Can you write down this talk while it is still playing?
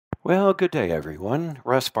Well, good day, everyone.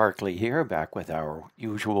 Russ Barkley here, back with our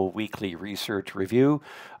usual weekly research review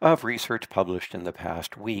of research published in the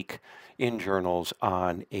past week in journals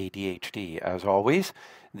on ADHD. As always,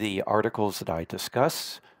 the articles that I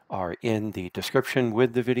discuss are in the description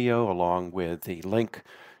with the video, along with the link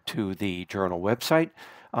to the journal website.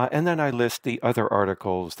 And then I list the other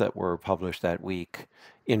articles that were published that week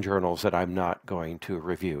in journals that I'm not going to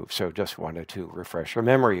review. So just wanted to refresh your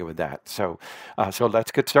memory with that. So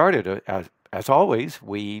let's get started. As always,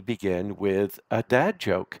 we begin with a dad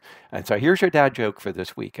joke. And so here's your dad joke for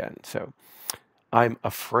this weekend. So I'm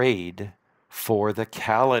afraid for the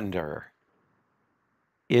calendar.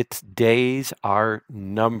 Its days are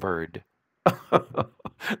numbered.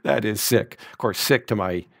 That is sick. Of course, sick to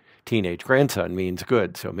my teenage grandson means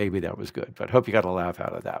good, so maybe that was good, but hope you got a laugh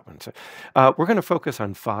out of that one. So, we're going to focus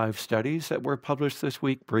on 5 studies that were published this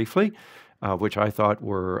week briefly, which I thought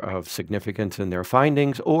were of significance in their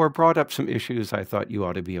findings or brought up some issues I thought you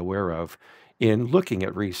ought to be aware of in looking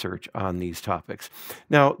at research on these topics.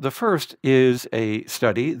 Now, the first is a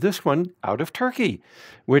study, this one out of Turkey,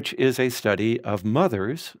 which is a study of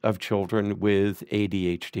mothers of children with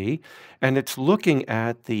ADHD, and it's looking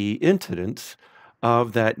at the incidence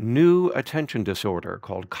of that new attention disorder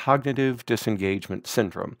called cognitive disengagement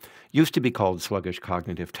syndrome. Used to be called sluggish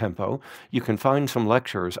cognitive tempo. You can find some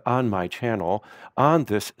lectures on my channel on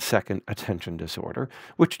this second attention disorder,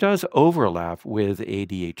 which does overlap with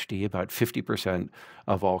ADHD. About 50%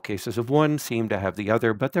 of all cases of one seem to have the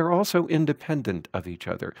other, but they're also independent of each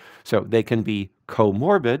other. So they can be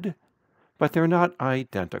comorbid, but they're not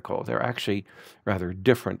identical. They're actually rather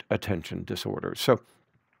different attention disorders. So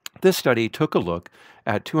this study took a look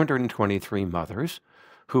at 223 mothers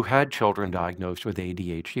who had children diagnosed with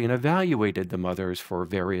ADHD and evaluated the mothers for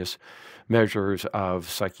various measures of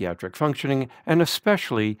psychiatric functioning, and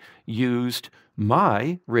especially used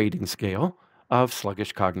my rating scale of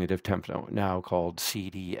sluggish cognitive tempo, now called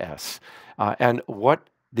CDS. And what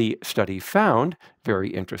the study found, very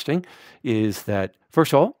interesting, is that,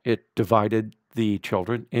 first of all, it divided the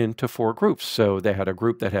children into 4 groups. So they had a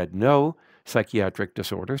group that had no psychiatric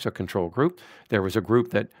disorders, a control group. There was a group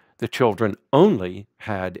that the children only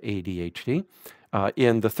had ADHD.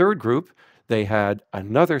 In the third group, they had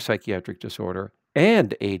another psychiatric disorder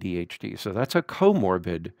and ADHD. So that's a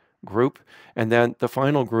comorbid group. And then the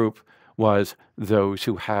final group was those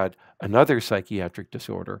who had another psychiatric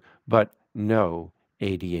disorder, but no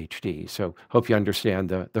ADHD. So hope you understand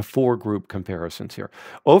the 4-group comparisons here.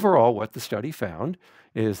 Overall, what the study found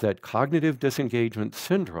is that cognitive disengagement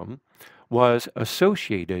syndrome was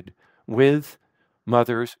associated with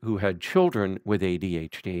mothers who had children with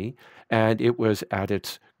ADHD, and it was at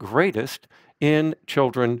its greatest in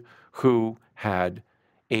children who had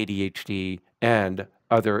ADHD and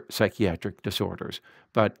other psychiatric disorders.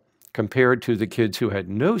 But compared to the kids who had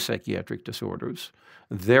no psychiatric disorders,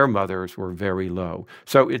 their mothers were very low.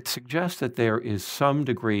 So it suggests that there is some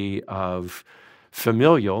degree of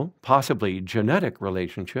familial, possibly genetic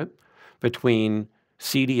relationship between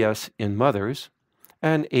CDS in mothers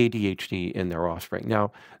and ADHD in their offspring.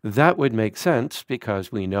 Now, that would make sense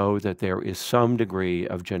because we know that there is some degree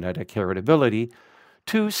of genetic heritability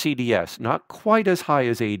to CDS, not quite as high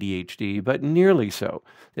as ADHD, but nearly so.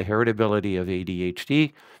 The heritability of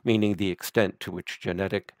ADHD, meaning the extent to which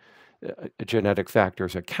genetic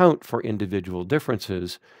factors account for individual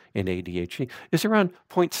differences in ADHD, is around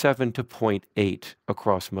 0.7 to 0.8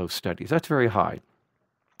 across most studies. That's very high,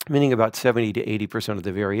 meaning about 70 to 80% of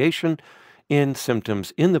the variation in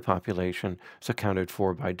symptoms in the population is accounted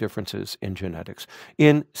for by differences in genetics.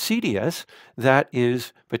 In CDS, that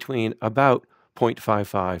is between about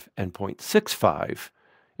 0.55 and 0.65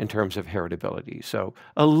 in terms of heritability. So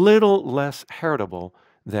a little less heritable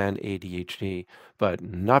than ADHD, but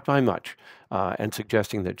not by much, and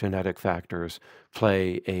suggesting that genetic factors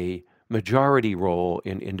play a majority role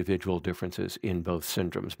in individual differences in both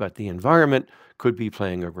syndromes, but the environment could be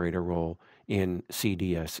playing a greater role in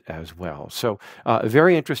CDS as well. So a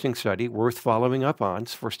very interesting study worth following up on,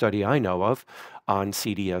 for study I know of, on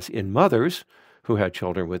CDS in mothers who had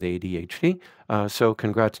children with ADHD. So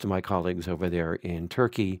congrats to my colleagues over there in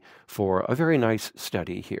Turkey for a very nice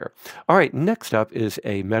study here. All right, next up is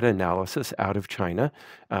a meta-analysis out of China.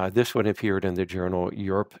 This one appeared in the journal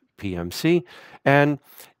Europe PMC, and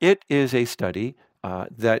it is a study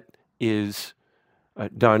that is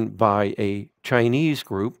done by a Chinese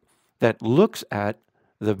group that looks at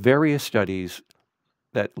the various studies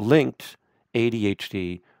that linked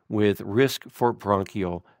ADHD with risk for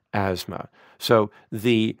bronchial asthma. So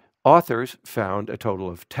the authors found a total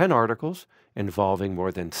of 10 articles involving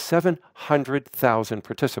more than 700,000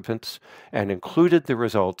 participants and included the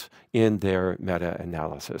results in their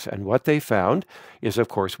meta-analysis. And what they found is, of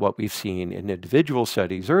course, what we've seen in individual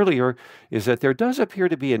studies earlier, is that there does appear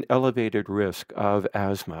to be an elevated risk of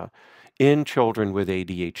asthma in children with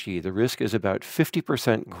ADHD. The risk is about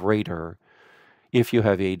 50% greater if you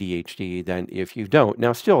have ADHD than if you don't.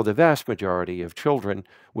 Now, still, the vast majority of children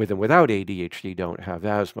with and without ADHD don't have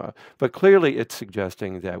asthma, but clearly it's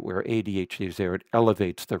suggesting that where ADHD is there, it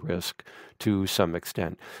elevates the risk to some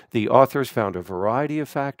extent. The authors found a variety of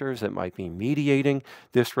factors that might be mediating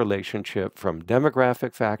this relationship, from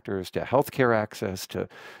demographic factors to healthcare access to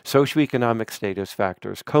socioeconomic status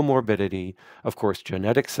factors, comorbidity, of course,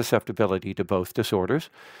 genetic susceptibility to both disorders,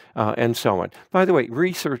 and so on. By the way,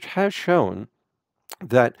 research has shown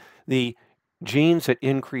that the genes that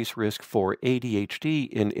increase risk for ADHD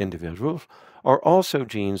in individuals are also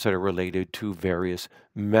genes that are related to various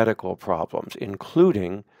medical problems,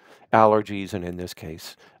 including allergies, and in this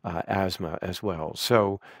case, asthma as well.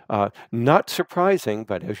 So not surprising,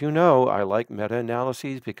 but as you know, I like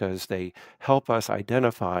meta-analyses because they help us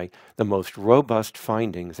identify the most robust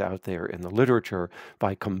findings out there in the literature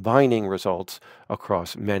by combining results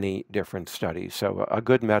across many different studies. So a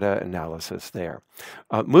good meta-analysis there.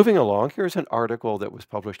 Moving along, here's an article that was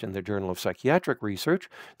published in the Journal of Psychiatric Research,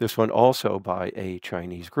 this one also by a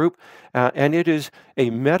Chinese group, and it is a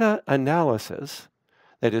meta-analysis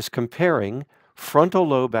that is comparing frontal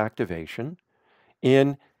lobe activation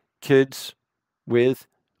in kids with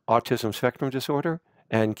autism spectrum disorder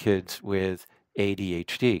and kids with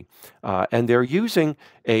ADHD. And they're using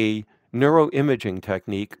a neuroimaging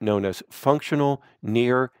technique known as functional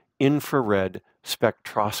near-infrared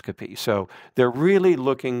spectroscopy. So they're really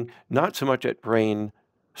looking not so much at brain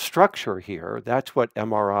structure here. That's what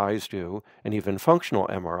MRIs do, and even functional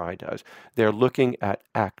MRI does. They're looking at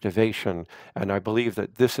activation, and I believe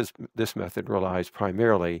that this method relies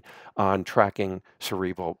primarily on tracking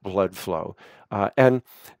cerebral blood flow. And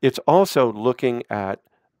it's also looking at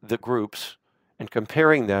the groups and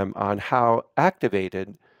comparing them on how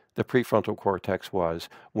activated the prefrontal cortex was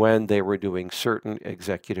when they were doing certain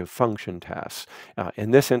executive function tasks.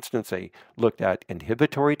 In this instance, they looked at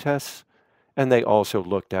inhibitory tests, and they also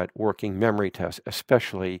looked at working memory tests,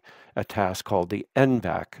 especially a task called the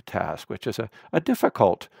NBAC task, which is a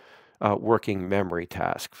difficult working memory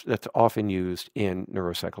task that's often used in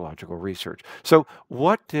neuropsychological research. So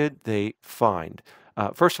what did they find?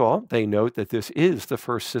 First of all, they note that this is the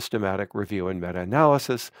first systematic review and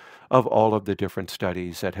meta-analysis of all of the different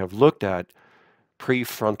studies that have looked at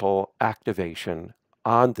prefrontal activation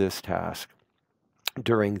on this task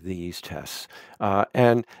during these tests.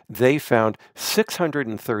 And they found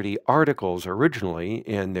 630 articles originally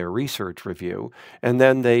in their research review, and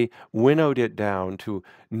then they winnowed it down to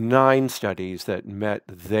 9 studies that met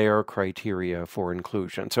their criteria for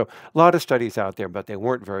inclusion. So a lot of studies out there, but they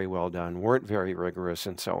weren't very well done, weren't very rigorous,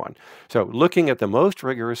 and so on. So looking at the most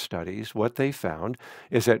rigorous studies, what they found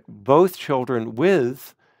is that both children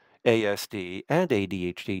with ASD and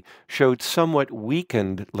ADHD showed somewhat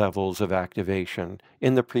weakened levels of activation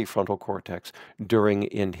in the prefrontal cortex during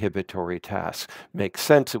inhibitory tasks. Makes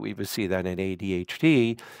sense that we would see that in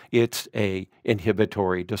ADHD. It's an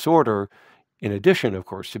inhibitory disorder, in addition, of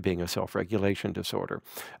course, to being a self-regulation disorder.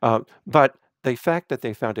 But the fact that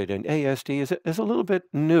they found it in ASD is a little bit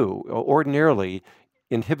new. Ordinarily,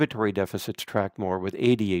 inhibitory deficits track more with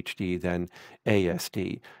ADHD than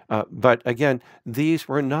ASD. But again, these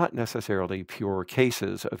were not necessarily pure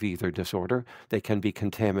cases of either disorder. They can be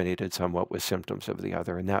contaminated somewhat with symptoms of the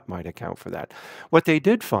other, and that might account for that. What they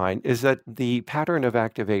did find is that the pattern of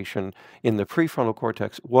activation in the prefrontal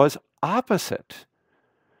cortex was opposite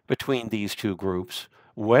between these two groups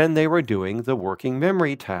when they were doing the working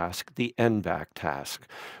memory task, the NBAC task.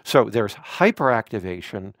 So there's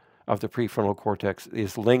hyperactivation of the prefrontal cortex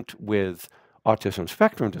is linked with autism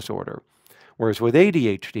spectrum disorder, whereas with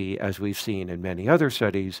ADHD, as we've seen in many other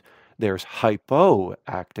studies, there's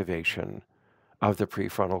hypoactivation of the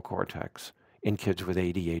prefrontal cortex in kids with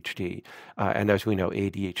ADHD. And as we know,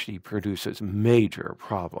 ADHD produces major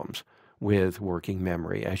problems with working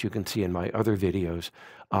memory, as you can see in my other videos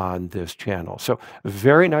on this channel. So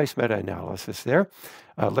very nice meta-analysis there.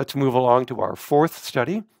 Let's move along to our 4th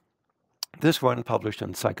study. This one published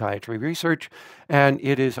in Psychiatry Research, and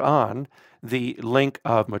it is on the link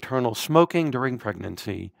of maternal smoking during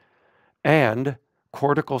pregnancy and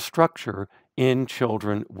cortical structure in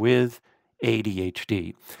children with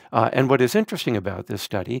ADHD. And what is interesting about this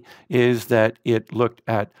study is that it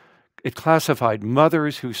classified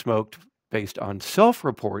mothers who smoked based on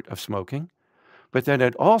self-report of smoking, but then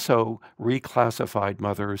it also reclassified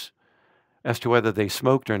mothers as to whether they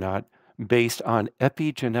smoked or not based on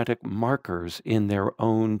epigenetic markers in their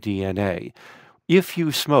own DNA. If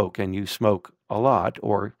you smoke, and you smoke a lot,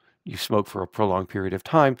 or you smoke for a prolonged period of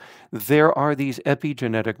time, there are these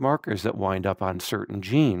epigenetic markers that wind up on certain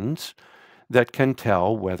genes that can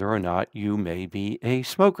tell whether or not you may be a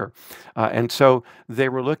smoker. And so they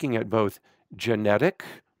were looking at both genetic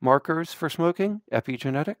markers for smoking,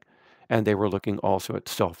 epigenetic, and they were looking also at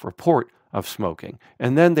self-report of smoking.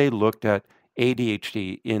 And then they looked at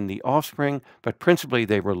ADHD in the offspring, but principally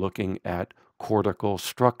they were looking at cortical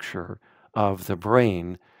structure of the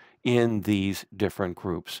brain in these different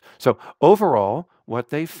groups. So overall, what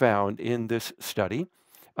they found in this study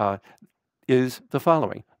is the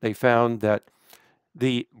following. They found that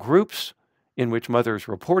the groups in which mothers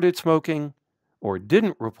reported smoking or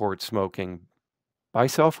didn't report smoking by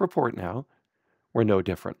self-report now were no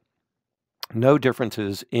different. No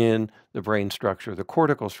differences in the brain structure, the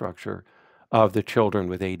cortical structure of the children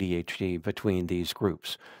with ADHD between these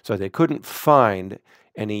groups. So they couldn't find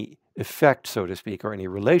any effect, so to speak, or any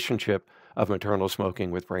relationship of maternal smoking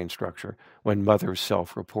with brain structure when mothers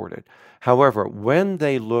self-reported. However, when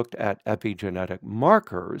they looked at epigenetic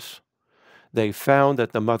markers, they found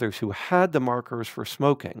that the mothers who had the markers for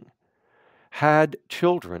smoking had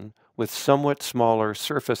children with somewhat smaller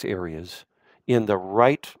surface areas in the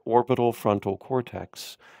right orbital frontal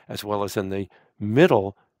cortex, as well as in the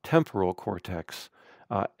middle temporal cortex,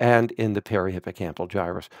 and in the perihippocampal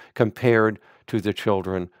gyrus, compared to the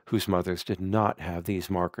children whose mothers did not have these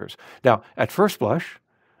markers. Now, at first blush,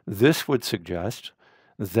 this would suggest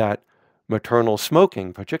that maternal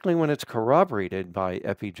smoking, particularly when it's corroborated by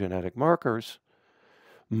epigenetic markers,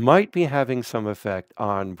 might be having some effect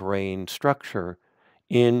on brain structure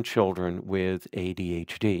in children with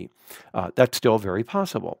ADHD. That's still very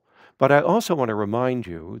possible. But I also want to remind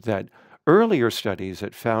you that earlier studies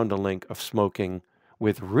that found a link of smoking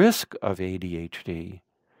with risk of ADHD,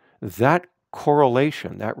 that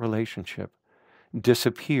correlation, that relationship,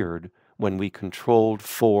 disappeared when we controlled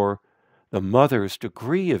for the mother's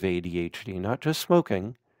degree of ADHD, not just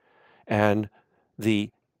smoking, and the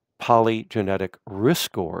polygenetic risk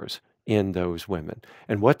scores in those women.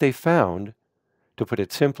 And what they found, to put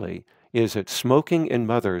it simply, is that smoking in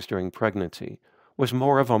mothers during pregnancy was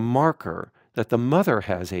more of a marker that the mother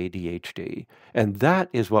has ADHD, and that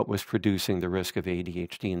is what was producing the risk of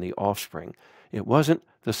ADHD in the offspring. It wasn't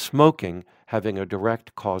the smoking having a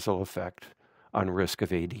direct causal effect on risk of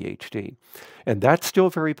ADHD. And that's still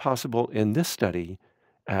very possible in this study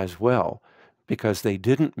as well, because they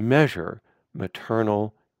didn't measure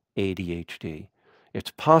maternal ADHD.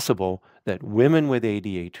 It's possible that women with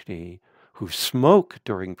ADHD who smoke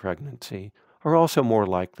during pregnancy are also more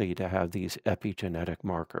likely to have these epigenetic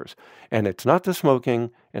markers. And it's not the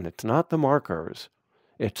smoking and it's not the markers,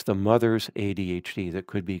 it's the mother's ADHD that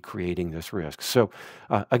could be creating this risk. So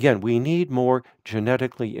again, we need more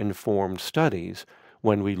genetically informed studies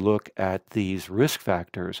when we look at these risk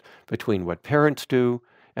factors between what parents do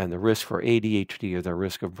and the risk for ADHD or the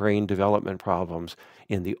risk of brain development problems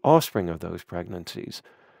in the offspring of those pregnancies.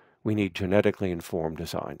 We need genetically informed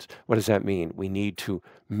designs. What does that mean? We need to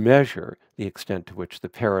measure the extent to which the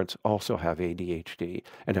parents also have ADHD,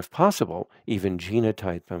 and if possible, even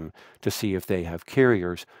genotype them to see if they have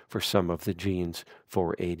carriers for some of the genes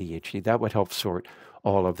for ADHD. That would help sort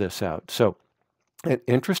all of this out. So, an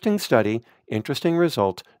interesting study, interesting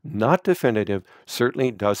results, not definitive,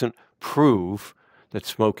 certainly doesn't prove that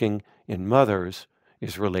smoking in mothers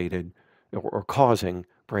is related or causing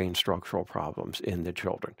brain structural problems in the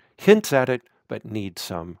children. Hints at it, but needs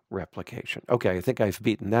some replication. Okay, I think I've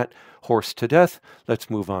beaten that horse to death. Let's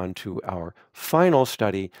move on to our final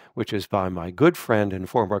study, which is by my good friend and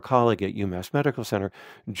former colleague at UMass Medical Center,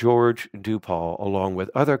 George Dupaul, along with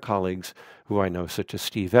other colleagues who I know, such as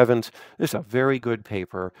Steve Evans. This is a very good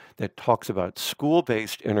paper that talks about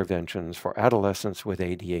school-based interventions for adolescents with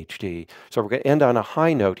ADHD. So we're going to end on a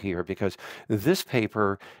high note here because this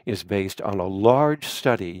paper is based on a large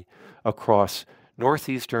study across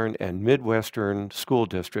Northeastern and Midwestern school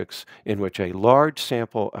districts in which a large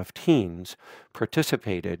sample of teens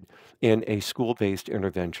participated in a school-based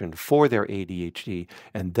intervention for their ADHD,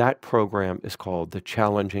 and that program is called the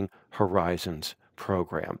Challenging Horizons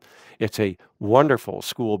program. It's a wonderful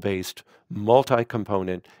school-based,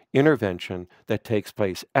 multi-component intervention that takes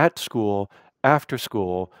place at school, after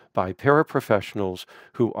school, by paraprofessionals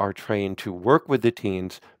who are trained to work with the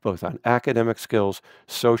teens both on academic skills,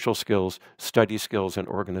 social skills, study skills, and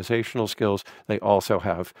organizational skills. They also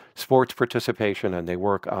have sports participation, and they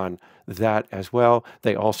work on that as well.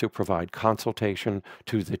 They also provide consultation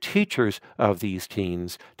to the teachers of these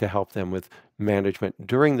teens to help them with management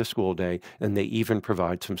during the school day, and they even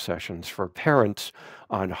provide some sessions for parents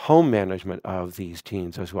on home management of these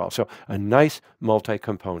teens as well. So a nice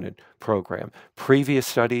multi-component program. Previous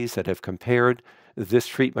studies that have compared this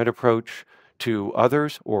treatment approach to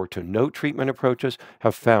others or to no treatment approaches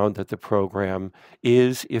have found that the program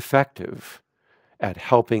is effective at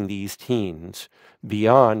helping these teens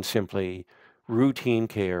beyond simply routine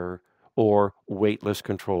care or weightless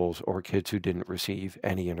controls or kids who didn't receive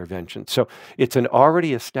any intervention. So it's an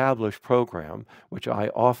already established program, which I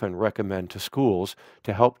often recommend to schools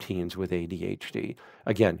to help teens with ADHD.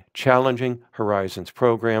 Again, Challenging Horizons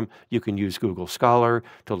program. You can use Google Scholar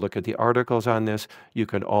to look at the articles on this. You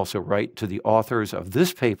can also write to the authors of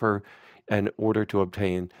this paper in order to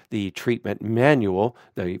obtain the treatment manual.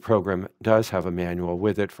 The program does have a manual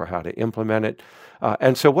with it for how to implement it.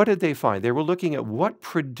 And so what did they find? They were looking at what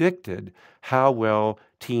predicted how well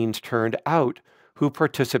teens turned out who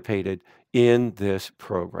participated in this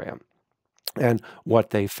program. And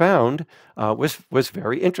what they found was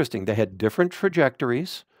very interesting. They had different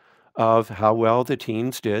trajectories of how well the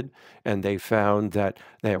teens did, and they found that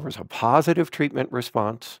there was a positive treatment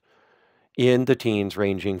response in the teens,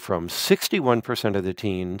 ranging from 61% of the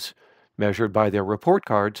teens measured by their report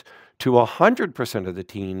cards to 100% of the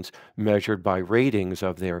teens measured by ratings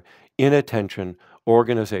of their inattention,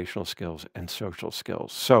 organizational skills, and social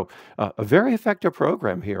skills. So a very effective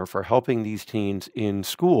program here for helping these teens in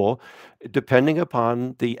school, depending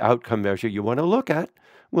upon the outcome measure you want to look at,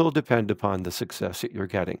 will depend upon the success that you're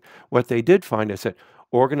getting. What they did find is that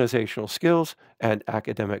organizational skills and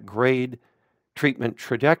academic grade treatment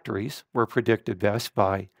trajectories were predicted best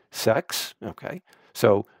by sex. Okay,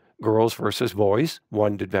 so girls versus boys,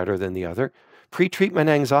 one did better than the other. Pre-treatment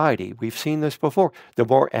anxiety, we've seen this before. The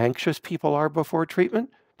more anxious people are before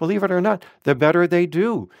treatment, believe it or not, the better they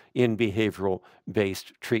do in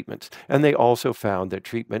behavioral-based treatments. And they also found that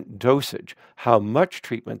treatment dosage, how much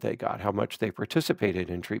treatment they got, how much they participated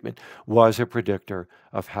in treatment, was a predictor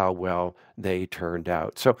of how well they turned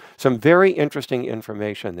out. So some very interesting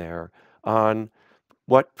information there on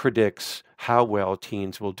what predicts how well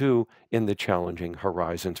teens will do in the Challenging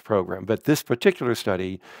Horizons program. But this particular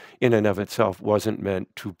study in and of itself wasn't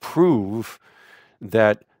meant to prove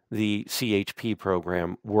that the CHP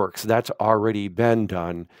program works. That's already been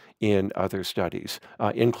done in other studies,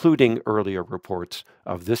 including earlier reports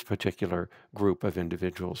of this particular group of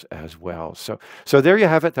individuals as well. So there you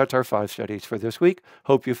have it. That's our 5 studies for this week.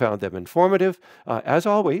 Hope you found them informative. As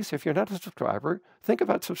always, if you're not a subscriber, think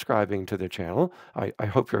about subscribing to the channel. I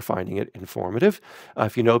hope you're finding it informative.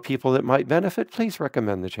 If you know people that might benefit, please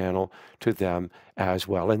recommend the channel to them as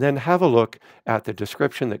well. And then have a look at the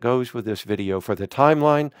description that goes with this video for the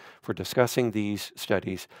timeline for discussing these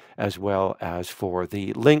studies, as well as for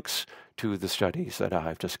the links to the studies that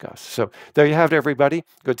I've discussed. So there you have it, everybody.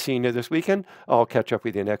 Good seeing you this weekend. I'll catch up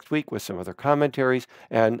with you next week with some other commentaries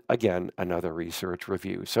and, again, another research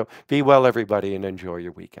review. So be well, everybody, and enjoy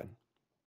your weekend.